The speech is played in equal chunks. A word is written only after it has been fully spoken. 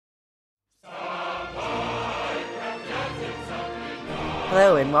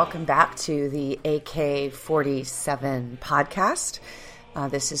Hello and welcome back to the AK-47 podcast.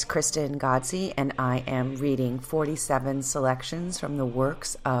 This is Kristen Godsey and I am reading 47 selections from the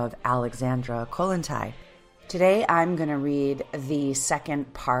works of Alexandra Kollontai. Today I'm going to read the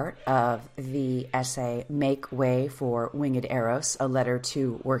second part of the essay Make Way for Winged Eros, a letter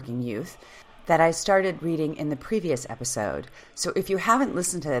to working youth, that I started reading in the previous episode. So if you haven't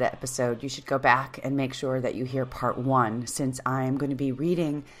listened to that episode, you should go back and make sure that you hear part one, since I am going to be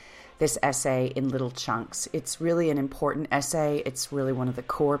reading this essay in little chunks. It's really an important essay. It's really one of the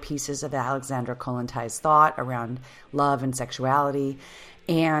core pieces of Alexandra Kollontai's thought around love and sexuality.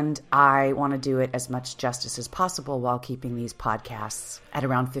 And I want to do it as much justice as possible while keeping these podcasts at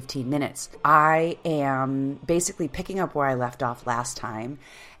around 15 minutes. I am basically picking up where I left off last time.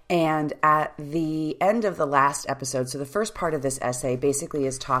 And at the end of the last episode, so the first part of this essay basically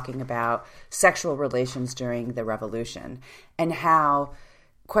is talking about sexual relations during the revolution and how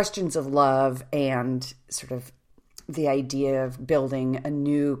questions of love and sort of the idea of building a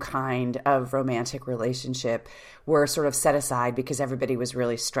new kind of romantic relationship were sort of set aside because everybody was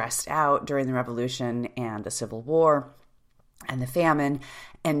really stressed out during the revolution and the Civil War and the famine.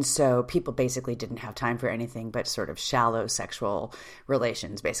 And so people basically didn't have time for anything but sort of shallow sexual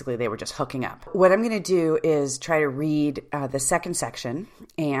relations. Basically, they were just hooking up. What I'm going to do is try to read the second section.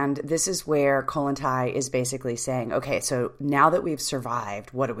 And this is where Kollontai is basically saying, okay, so now that we've survived,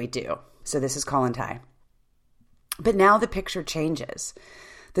 what do we do? So this is Kollontai. But now the picture changes.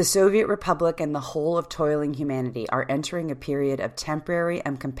 The Soviet Republic and the whole of toiling humanity are entering a period of temporary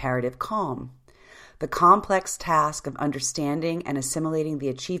and comparative calm. The complex task of understanding and assimilating the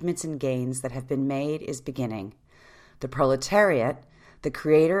achievements and gains that have been made is beginning. The proletariat, the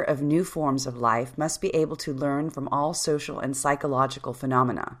creator of new forms of life, must be able to learn from all social and psychological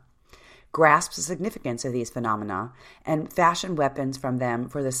phenomena, grasp the significance of these phenomena, and fashion weapons from them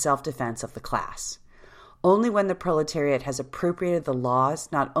for the self-defense of the class. Only when the proletariat has appropriated the laws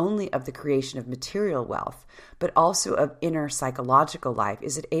not only of the creation of material wealth, but also of inner psychological life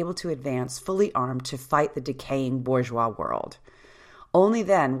is it able to advance fully armed to fight the decaying bourgeois world. Only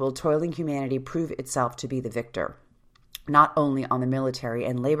then will toiling humanity prove itself to be the victor, not only on the military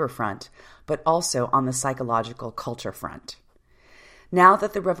and labor front, but also on the psychological culture front. Now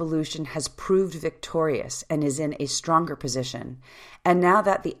that the revolution has proved victorious and is in a stronger position, and now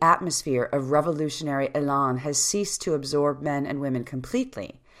that the atmosphere of revolutionary elan has ceased to absorb men and women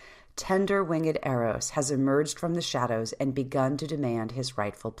completely, tender winged Eros has emerged from the shadows and begun to demand his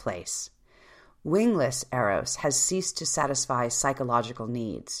rightful place. Wingless Eros has ceased to satisfy psychological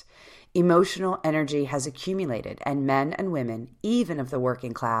needs. Emotional energy has accumulated, and men and women, even of the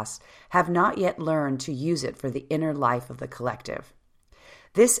working class, have not yet learned to use it for the inner life of the collective.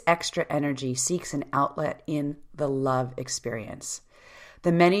 This extra energy seeks an outlet in the love experience.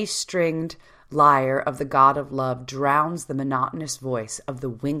 The many-stringed lyre of the god of love drowns the monotonous voice of the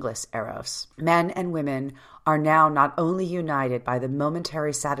wingless Eros. Men and women are now not only united by the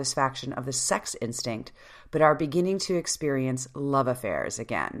momentary satisfaction of the sex instinct, but are beginning to experience love affairs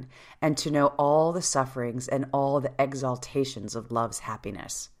again, and to know all the sufferings and all the exaltations of love's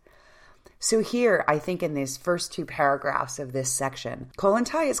happiness. So here, I think in these first two paragraphs of this section,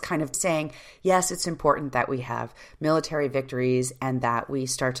 Kollontai is kind of saying, yes, it's important that we have military victories and that we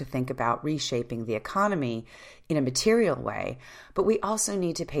start to think about reshaping the economy in a material way, but we also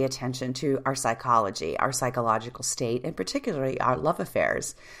need to pay attention to our psychology, our psychological state, and particularly our love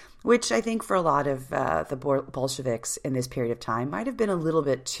affairs, which I think for a lot of the Bolsheviks in this period of time might have been a little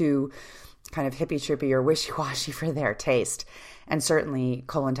bit too kind of hippy-trippy or wishy-washy for their taste. And certainly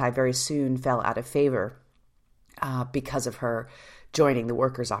Kollontai very soon fell out of favor because of her joining the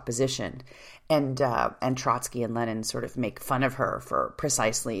workers' opposition. And Trotsky and Lenin sort of make fun of her for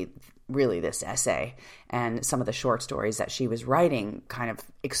precisely really this essay and some of the short stories that she was writing, kind of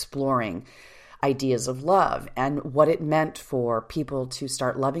exploring ideas of love and what it meant for people to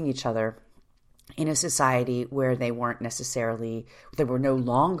start loving each other in a society where they were no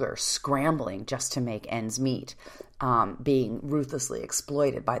longer scrambling just to make ends meet, being ruthlessly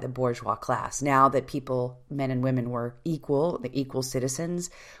exploited by the bourgeois class. Now that people, men and women, were equal citizens,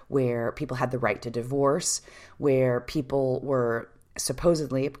 where people had the right to divorce, where people were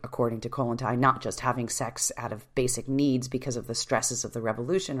supposedly, according to Kollontai, not just having sex out of basic needs because of the stresses of the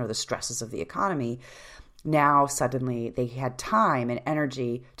revolution or the stresses of the economy. Now, suddenly, they had time and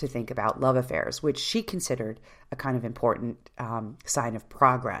energy to think about love affairs, which she considered a kind of important sign of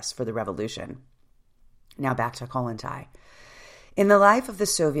progress for the revolution. Now back to Kollontai. In the life of the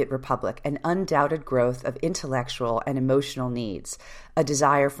Soviet Republic, an undoubted growth of intellectual and emotional needs, a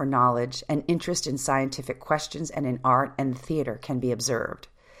desire for knowledge, an interest in scientific questions and in art and theater can be observed.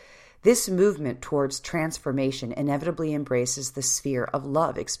 This movement towards transformation inevitably embraces the sphere of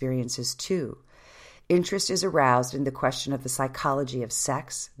love experiences too. Interest is aroused in the question of the psychology of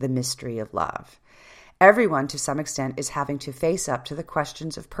sex, the mystery of love. Everyone, to some extent, is having to face up to the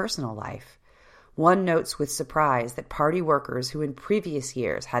questions of personal life. One notes with surprise that party workers who in previous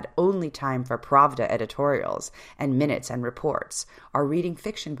years had only time for Pravda editorials and minutes and reports are reading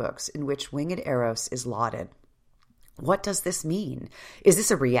fiction books in which winged eros is lauded. What does this mean? Is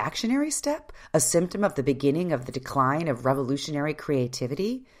this a reactionary step? A symptom of the beginning of the decline of revolutionary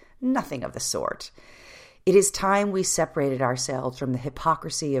creativity? Nothing of the sort. It is time we separated ourselves from the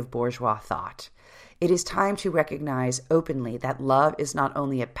hypocrisy of bourgeois thought. It is time to recognize openly that love is not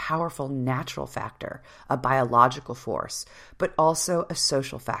only a powerful natural factor, a biological force, but also a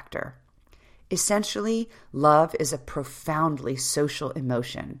social factor. Essentially, love is a profoundly social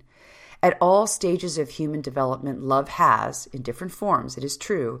emotion. At all stages of human development, love has, in different forms, it is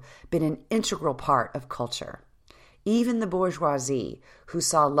true, been an integral part of culture. Even the bourgeoisie, who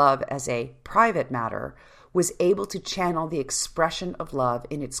saw love as a private matter, was able to channel the expression of love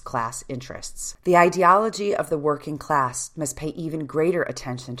in its class interests. The ideology of the working class must pay even greater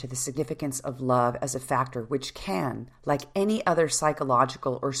attention to the significance of love as a factor which can, like any other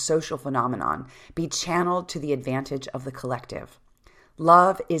psychological or social phenomenon, be channeled to the advantage of the collective.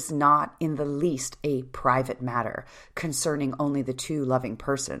 Love is not in the least a private matter concerning only the two loving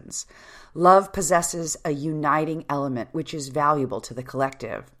persons. Love possesses a uniting element which is valuable to the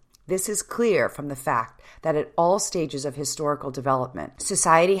collective. This is clear from the fact that at all stages of historical development,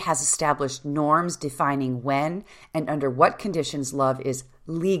 society has established norms defining when and under what conditions love is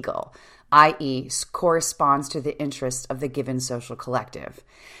legal, i.e., corresponds to the interests of the given social collective,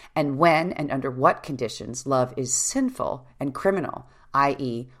 and when and under what conditions love is sinful and criminal,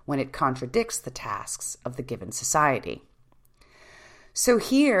 i.e., when it contradicts the tasks of the given society. So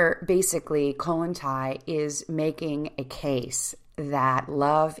here, basically, Kollontai is making a case that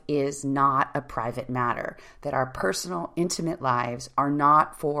love is not a private matter, that our personal, intimate lives are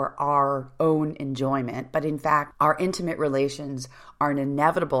not for our own enjoyment, but in fact, our intimate relations are an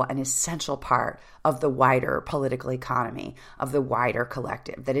inevitable and essential part of the wider political economy, of the wider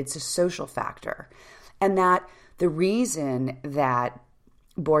collective, that it's a social factor. And that the reason that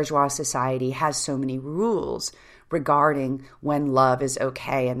bourgeois society has so many rules regarding when love is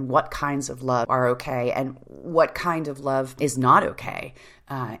okay and what kinds of love are okay and what kind of love is not okay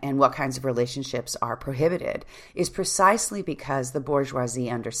and what kinds of relationships are prohibited is precisely because the bourgeoisie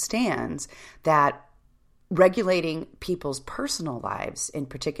understands that regulating people's personal lives, in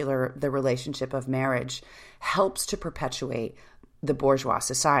particular the relationship of marriage, helps to perpetuate the bourgeois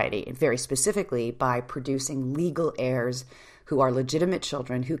society, and very specifically by producing legal heirs who are legitimate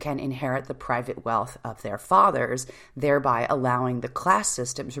children who can inherit the private wealth of their fathers, thereby allowing the class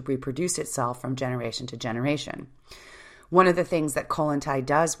system to reproduce itself from generation to generation. One of the things that Kollontai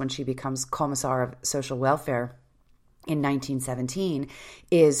does when she becomes Commissar of Social Welfare in 1917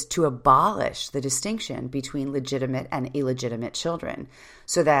 is to abolish the distinction between legitimate and illegitimate children,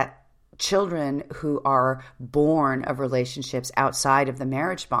 so that children who are born of relationships outside of the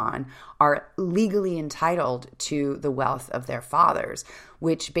marriage bond are legally entitled to the wealth of their fathers,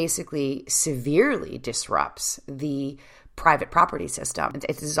 which basically severely disrupts the private property system.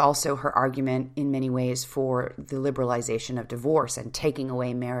 It is also her argument in many ways for the liberalization of divorce and taking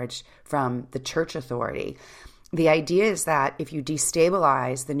away marriage from the church authority. The idea is that if you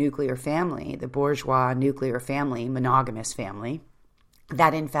destabilize the nuclear family, the bourgeois nuclear family, monogamous family,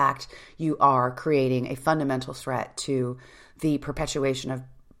 that in fact you are creating a fundamental threat to the perpetuation of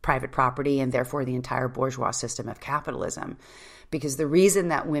private property and therefore the entire bourgeois system of capitalism. Because the reason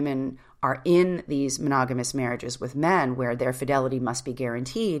that women are in these monogamous marriages with men where their fidelity must be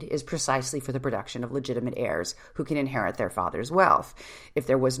guaranteed is precisely for the production of legitimate heirs who can inherit their father's wealth. If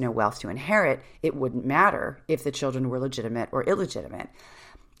there was no wealth to inherit, it wouldn't matter if the children were legitimate or illegitimate.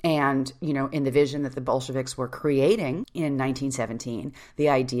 And, in the vision that the Bolsheviks were creating in 1917, the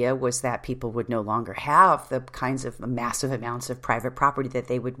idea was that people would no longer have the kinds of massive amounts of private property that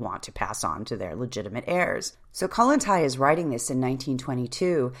they would want to pass on to their legitimate heirs. So Kollontai is writing this in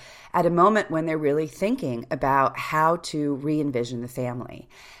 1922 at a moment when they're really thinking about how to re-envision the family.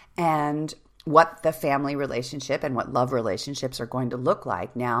 And what the family relationship and what love relationships are going to look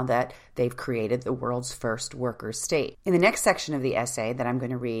like now that they've created the world's first worker state. In the next section of the essay that I'm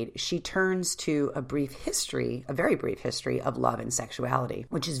going to read, she turns to a very brief history of love and sexuality,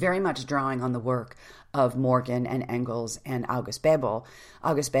 which is very much drawing on the work of Morgan and Engels and August Bebel.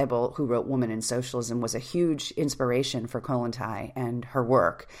 August Bebel, who wrote Woman in Socialism, was a huge inspiration for Kollontai and her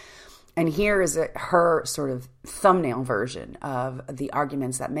work. And here is her sort of thumbnail version of the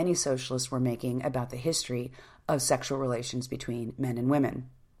arguments that many socialists were making about the history of sexual relations between men and women.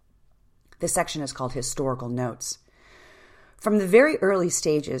 This section is called Historical Notes. From the very early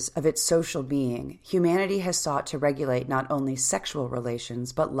stages of its social being, humanity has sought to regulate not only sexual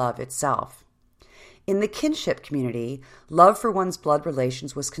relations, but love itself. In the kinship community, love for one's blood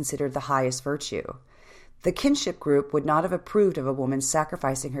relations was considered the highest virtue. The kinship group would not have approved of a woman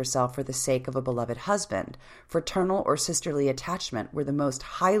sacrificing herself for the sake of a beloved husband. Fraternal or sisterly attachment were the most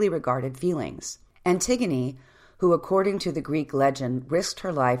highly regarded feelings. Antigone, who according to the Greek legend risked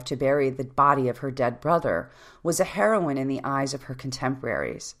her life to bury the body of her dead brother, was a heroine in the eyes of her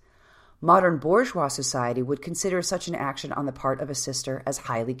contemporaries. Modern bourgeois society would consider such an action on the part of a sister as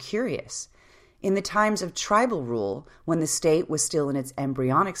highly curious. In the times of tribal rule, when the state was still in its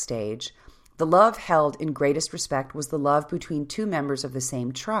embryonic stage, the love held in greatest respect was the love between two members of the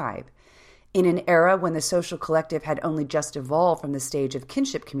same tribe. In an era when the social collective had only just evolved from the stage of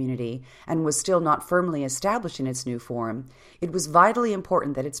kinship community and was still not firmly established in its new form, it was vitally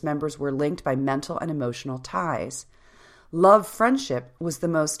important that its members were linked by mental and emotional ties. Love friendship was the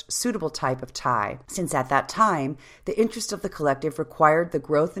most suitable type of tie, since at that time, the interest of the collective required the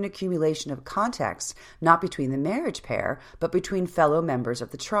growth and accumulation of contacts, not between the marriage pair, but between fellow members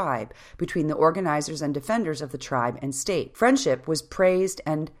of the tribe, between the organizers and defenders of the tribe and state. Friendship was praised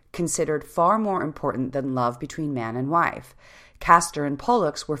and considered far more important than love between man and wife. Castor and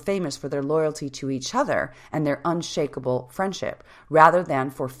Pollux were famous for their loyalty to each other and their unshakable friendship, rather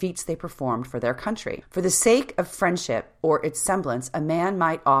than for feats they performed for their country. For the sake of friendship or its semblance, a man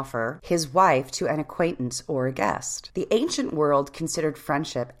might offer his wife to an acquaintance or a guest. The ancient world considered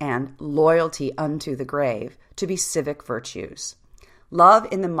friendship and loyalty unto the grave to be civic virtues. Love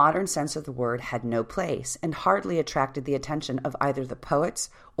in the modern sense of the word had no place and hardly attracted the attention of either the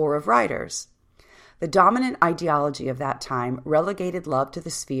poets or of writers. The dominant ideology of that time relegated love to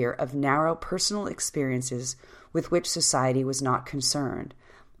the sphere of narrow personal experiences with which society was not concerned.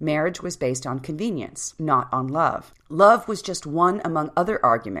 Marriage was based on convenience, not on love. Love was just one among other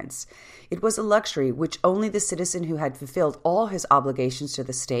arguments. It was a luxury which only the citizen who had fulfilled all his obligations to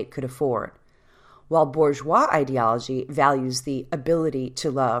the state could afford. While bourgeois ideology values the ability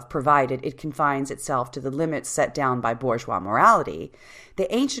to love, provided it confines itself to the limits set down by bourgeois morality,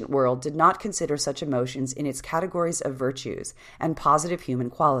 the ancient world did not consider such emotions in its categories of virtues and positive human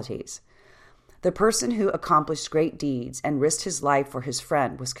qualities. The person who accomplished great deeds and risked his life for his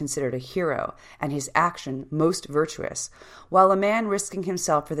friend was considered a hero and his action most virtuous, while a man risking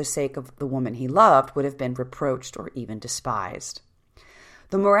himself for the sake of the woman he loved would have been reproached or even despised.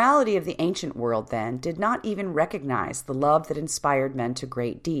 The morality of the ancient world, then, did not even recognize the love that inspired men to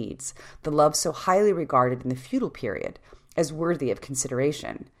great deeds, the love so highly regarded in the feudal period, as worthy of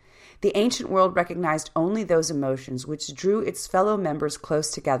consideration. The ancient world recognized only those emotions which drew its fellow members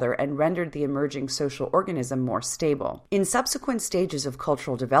close together and rendered the emerging social organism more stable. In subsequent stages of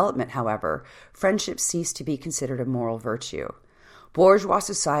cultural development, however, friendship ceased to be considered a moral virtue. Bourgeois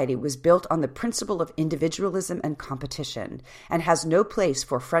society was built on the principle of individualism and competition and has no place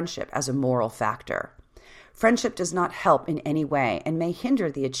for friendship as a moral factor. Friendship does not help in any way and may hinder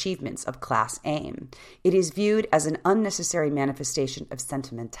the achievements of class aim. It is viewed as an unnecessary manifestation of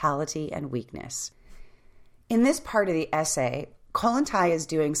sentimentality and weakness. In this part of the essay, Kollontai is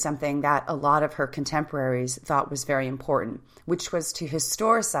doing something that a lot of her contemporaries thought was very important, which was to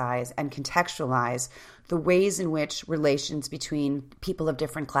historicize and contextualize the ways in which relations between people of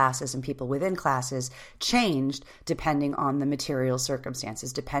different classes and people within classes changed depending on the material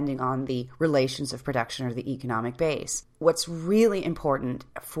circumstances, depending on the relations of production or the economic base. What's really important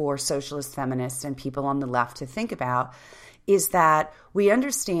for socialist feminists and people on the left to think about is that we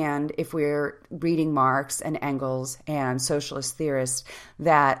understand, if we're reading Marx and Engels and socialist theorists,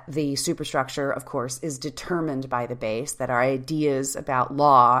 that the superstructure, of course, is determined by the base, that our ideas about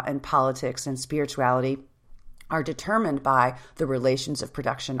law and politics and spirituality are determined by the relations of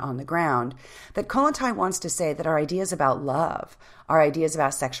production on the ground, that Kollontai wants to say that our ideas about love, our ideas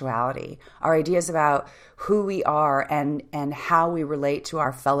about sexuality, our ideas about who we are and how we relate to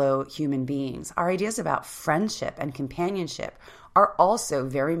our fellow human beings, our ideas about friendship and companionship are also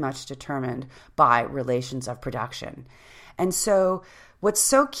very much determined by relations of production. And so What's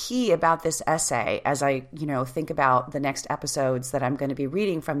so key about this essay, as I, think about the next episodes that I'm going to be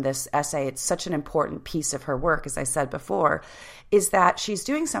reading from this essay, it's such an important piece of her work, as I said before, is that she's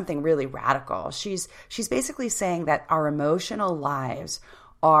doing something really radical. She's basically saying that our emotional lives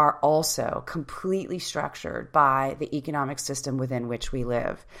are also completely structured by the economic system within which we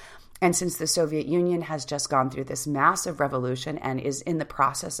live. And since the Soviet Union has just gone through this massive revolution and is in the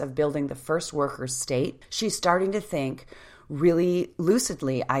process of building the first worker state, she's starting to think really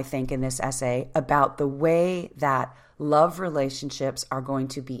lucidly, I think, in this essay about the way that love relationships are going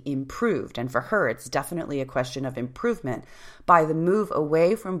to be improved. And for her, it's definitely a question of improvement by the move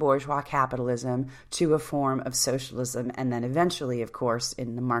away from bourgeois capitalism to a form of socialism. And then eventually, of course,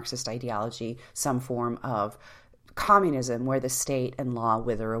 in the Marxist ideology, some form of communism where the state and law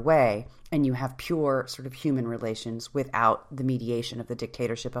wither away and you have pure sort of human relations without the mediation of the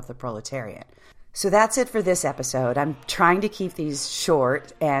dictatorship of the proletariat. So that's it for this episode. I'm trying to keep these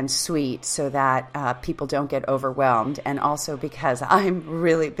short and sweet so that people don't get overwhelmed, and also because I'm a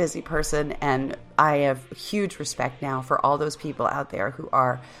really busy person and I have huge respect now for all those people out there who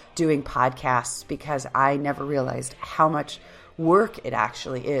are doing podcasts, because I never realized how much work it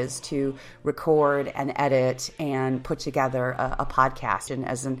actually is to record and edit and put together a podcast. And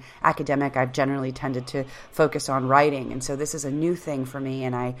as an academic, I've generally tended to focus on writing. And so this is a new thing for me.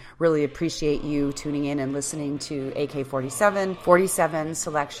 And I really appreciate you tuning in and listening to AK-47, 47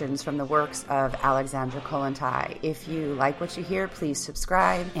 selections from the works of Alexandra Kollontai. If you like what you hear, please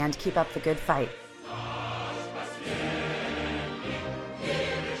subscribe and keep up the good fight.